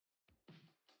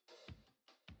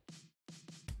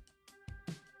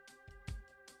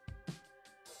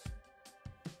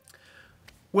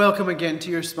Welcome again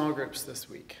to your small groups this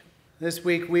week. This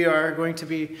week we are going to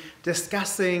be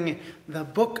discussing the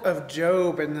book of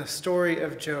Job and the story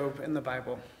of Job in the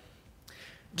Bible.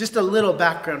 Just a little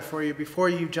background for you before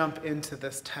you jump into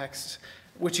this text,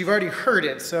 which you've already heard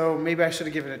it, so maybe I should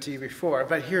have given it to you before,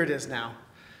 but here it is now.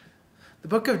 The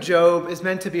book of Job is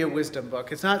meant to be a wisdom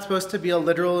book. It's not supposed to be a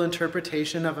literal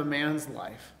interpretation of a man's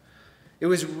life. It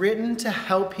was written to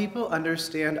help people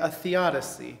understand a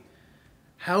theodicy,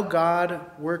 how God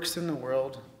works in the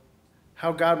world,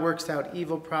 how God works out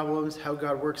evil problems, how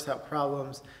God works out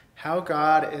problems, how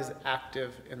God is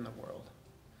active in the world.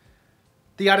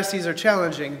 Theodicies are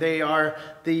challenging. They are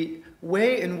the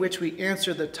way in which we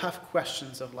answer the tough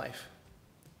questions of life.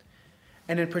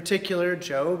 And in particular,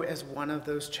 Job is one of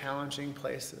those challenging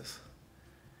places.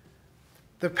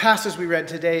 The passage we read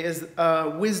today is a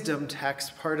wisdom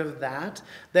text, part of that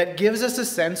gives us a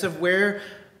sense of where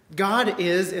God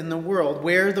is in the world,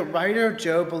 where the writer of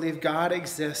Job believed God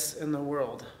exists in the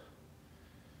world.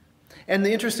 And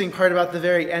the interesting part about the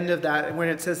very end of that, when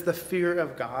it says the fear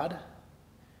of God,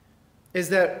 is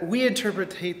that we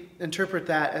interpret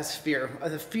that as fear.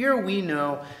 The fear we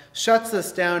know shuts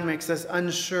us down, makes us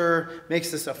unsure,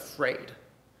 makes us afraid.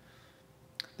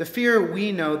 The fear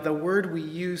we know, the word we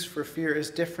use for fear, is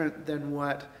different than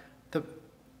what the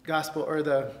gospel or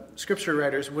the scripture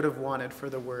writers would have wanted for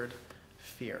the word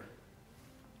fear.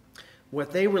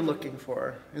 What they were looking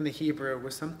for in the Hebrew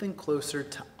was something closer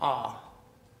to awe.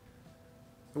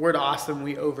 The word awesome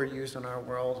we overuse in our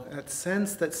world, in that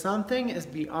sense that something is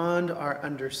beyond our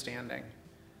understanding.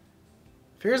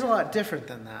 Fear is a lot different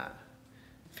than that.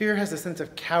 Fear has a sense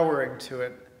of cowering to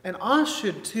it. And awe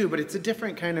should too, but it's a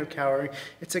different kind of cowering.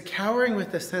 It's a cowering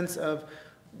with a sense of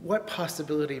what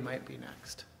possibility might be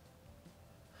next.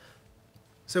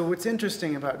 So what's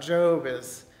interesting about Job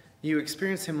is you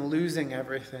experience him losing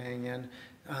everything and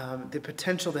the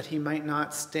potential that he might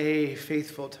not stay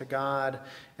faithful to God,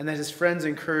 and that his friends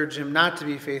encourage him not to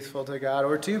be faithful to God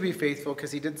or to be faithful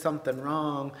because he did something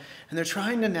wrong. And they're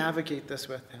trying to navigate this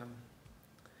with him.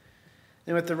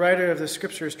 And what the writer of the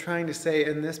scripture is trying to say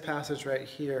in this passage right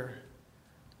here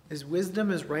is wisdom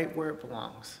is right where it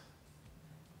belongs,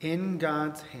 in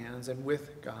God's hands and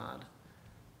with God.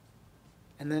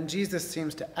 And then Jesus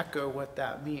seems to echo what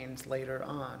that means later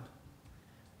on,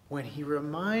 when he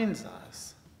reminds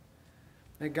us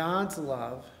that God's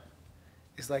love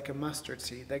is like a mustard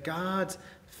seed, that God's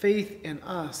faith in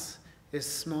us is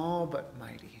small but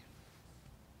mighty.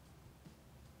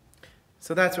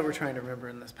 So that's what we're trying to remember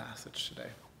in this passage today.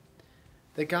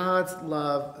 That God's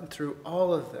love through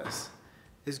all of this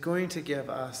is going to give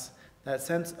us that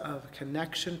sense of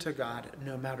connection to God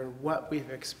no matter what we've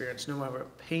experienced, no matter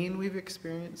what pain we've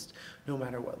experienced, no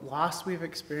matter what loss we've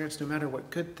experienced, no matter what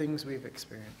good things we've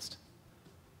experienced.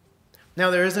 Now,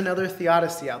 there is another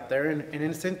theodicy out there, and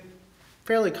it's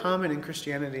fairly common in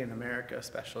Christianity in America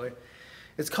especially.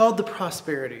 It's called the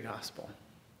prosperity gospel.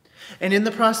 And in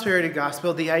the prosperity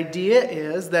gospel, the idea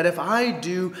is that if I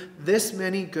do this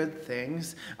many good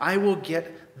things, I will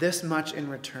get this much in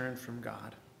return from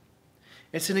God.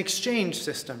 It's an exchange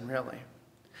system, really.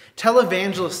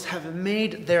 Televangelists have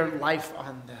made their life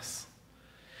on this.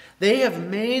 They have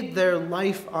made their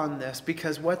life on this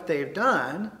because what they've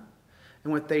done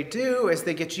and what they do is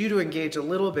they get you to engage a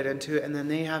little bit into it, and then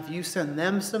they have you send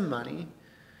them some money.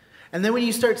 And then when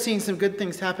you start seeing some good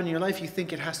things happen in your life, you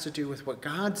think it has to do with what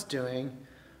God's doing,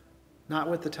 not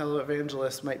what the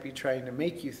televangelist might be trying to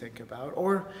make you think about,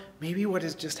 or maybe what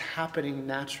is just happening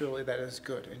naturally that is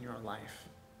good in your life.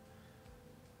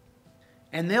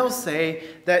 And they'll say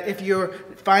that if you're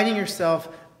finding yourself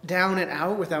down and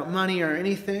out without money or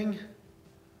anything,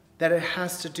 that it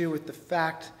has to do with the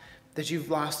fact that you've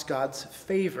lost God's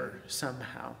favor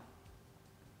somehow.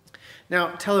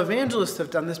 Now, televangelists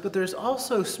have done this, but there's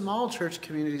also small church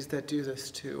communities that do this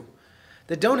too,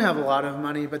 that don't have a lot of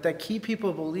money, but that keep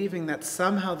people believing that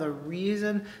somehow the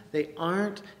reason they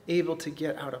aren't able to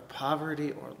get out of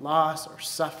poverty or loss or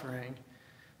suffering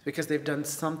is because they've done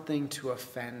something to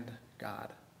offend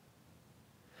God.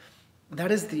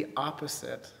 That is the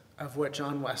opposite of what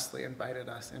John Wesley invited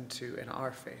us into in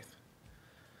our faith.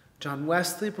 John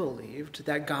Wesley believed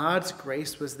that God's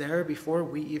grace was there before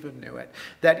we even knew it,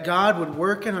 that God would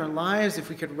work in our lives if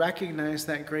we could recognize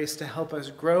that grace to help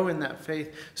us grow in that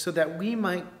faith so that we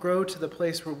might grow to the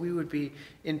place where we would be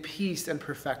in peace and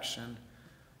perfection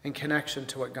in connection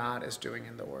to what God is doing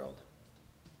in the world.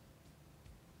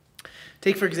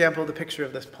 Take, for example, the picture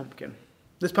of this pumpkin.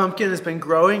 This pumpkin has been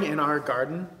growing in our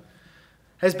garden,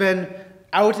 has been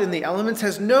out in the elements,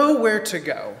 has nowhere to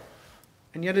go,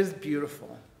 and yet it is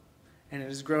beautiful. And it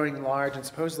is growing large, and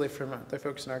supposedly from the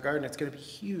folks in our garden, it's going to be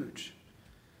huge.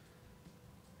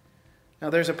 Now,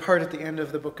 there's a part at the end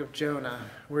of the book of Jonah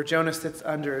where Jonah sits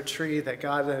under a tree that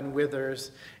God then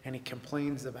withers, and he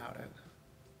complains about it.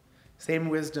 Same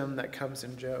wisdom that comes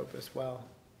in Job as well.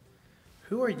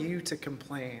 Who are you to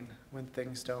complain when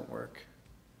things don't work?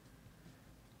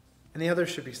 And the other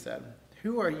should be said.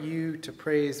 Who are you to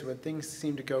praise when things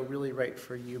seem to go really right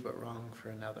for you but wrong for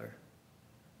another?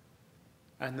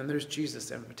 And then there's Jesus'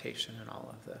 invitation in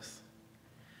all of this.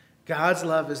 God's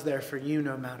love is there for you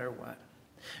no matter what.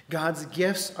 God's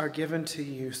gifts are given to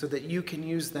you so that you can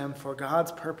use them for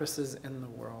God's purposes in the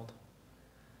world,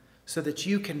 so that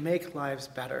you can make lives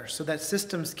better, so that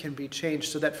systems can be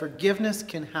changed, so that forgiveness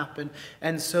can happen,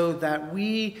 and so that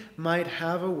we might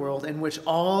have a world in which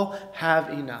all have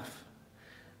enough,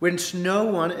 which no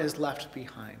one is left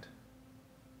behind.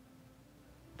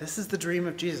 This is the dream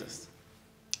of Jesus.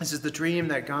 This is the dream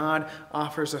that God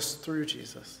offers us through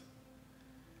Jesus.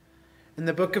 And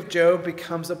the book of Job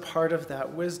becomes a part of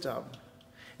that wisdom.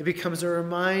 It becomes a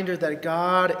reminder that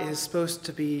God is supposed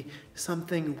to be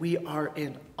something we are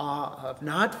in awe of,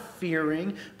 not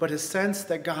fearing, but a sense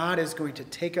that God is going to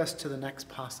take us to the next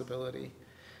possibility.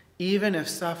 Even if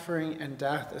suffering and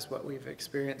death is what we've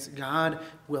experienced, God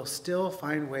will still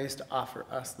find ways to offer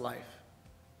us life.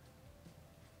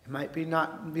 It might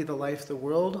not be the life the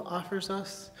world offers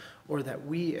us or that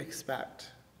we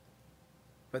expect,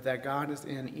 but that God is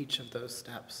in each of those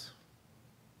steps.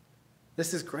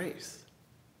 This is grace.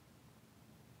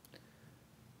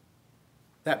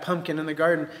 That pumpkin in the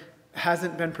garden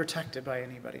hasn't been protected by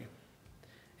anybody.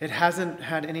 It hasn't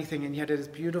had anything, and yet it is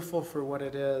beautiful for what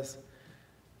it is.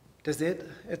 Does it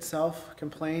itself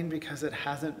complain because it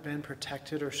hasn't been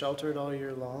protected or sheltered all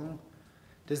year long?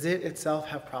 Does it itself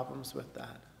have problems with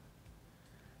that?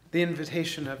 The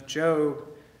invitation of Job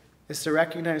is to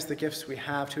recognize the gifts we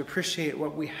have, to appreciate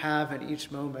what we have in each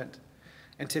moment,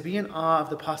 and to be in awe of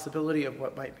the possibility of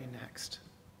what might be next.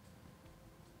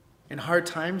 In hard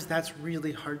times, that's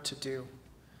really hard to do.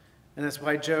 And that's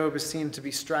why Job is seen to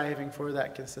be striving for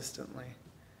that consistently.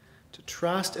 To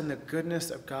trust in the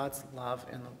goodness of God's love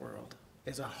in the world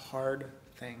is a hard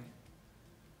thing.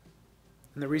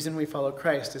 And the reason we follow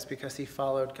Christ is because he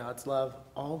followed God's love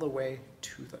all the way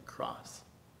to the cross.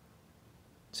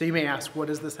 So you may ask, what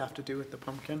does this have to do with the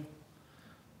pumpkin?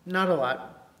 Not a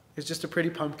lot. It's just a pretty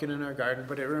pumpkin in our garden,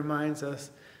 but it reminds us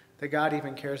that God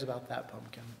even cares about that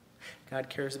pumpkin. God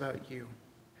cares about you.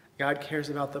 God cares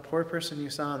about the poor person you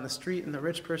saw on the street and the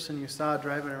rich person you saw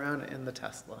driving around in the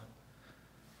Tesla.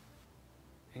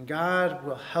 And God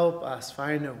will help us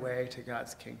find a way to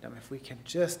God's kingdom if we can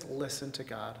just listen to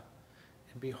God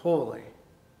and be holy.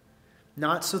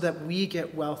 Not so that we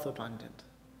get wealth abundant,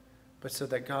 but so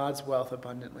that God's wealth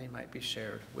abundantly might be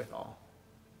shared with all.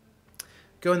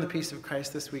 Go in the peace of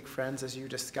Christ this week, friends, as you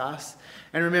discuss.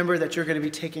 And remember that you're going to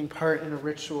be taking part in a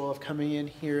ritual of coming in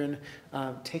here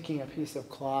and taking a piece of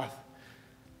cloth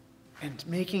and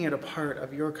making it a part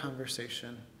of your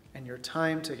conversation and your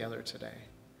time together today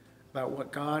about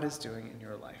what God is doing in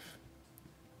your life.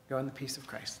 Go in the peace of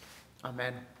Christ.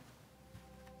 Amen.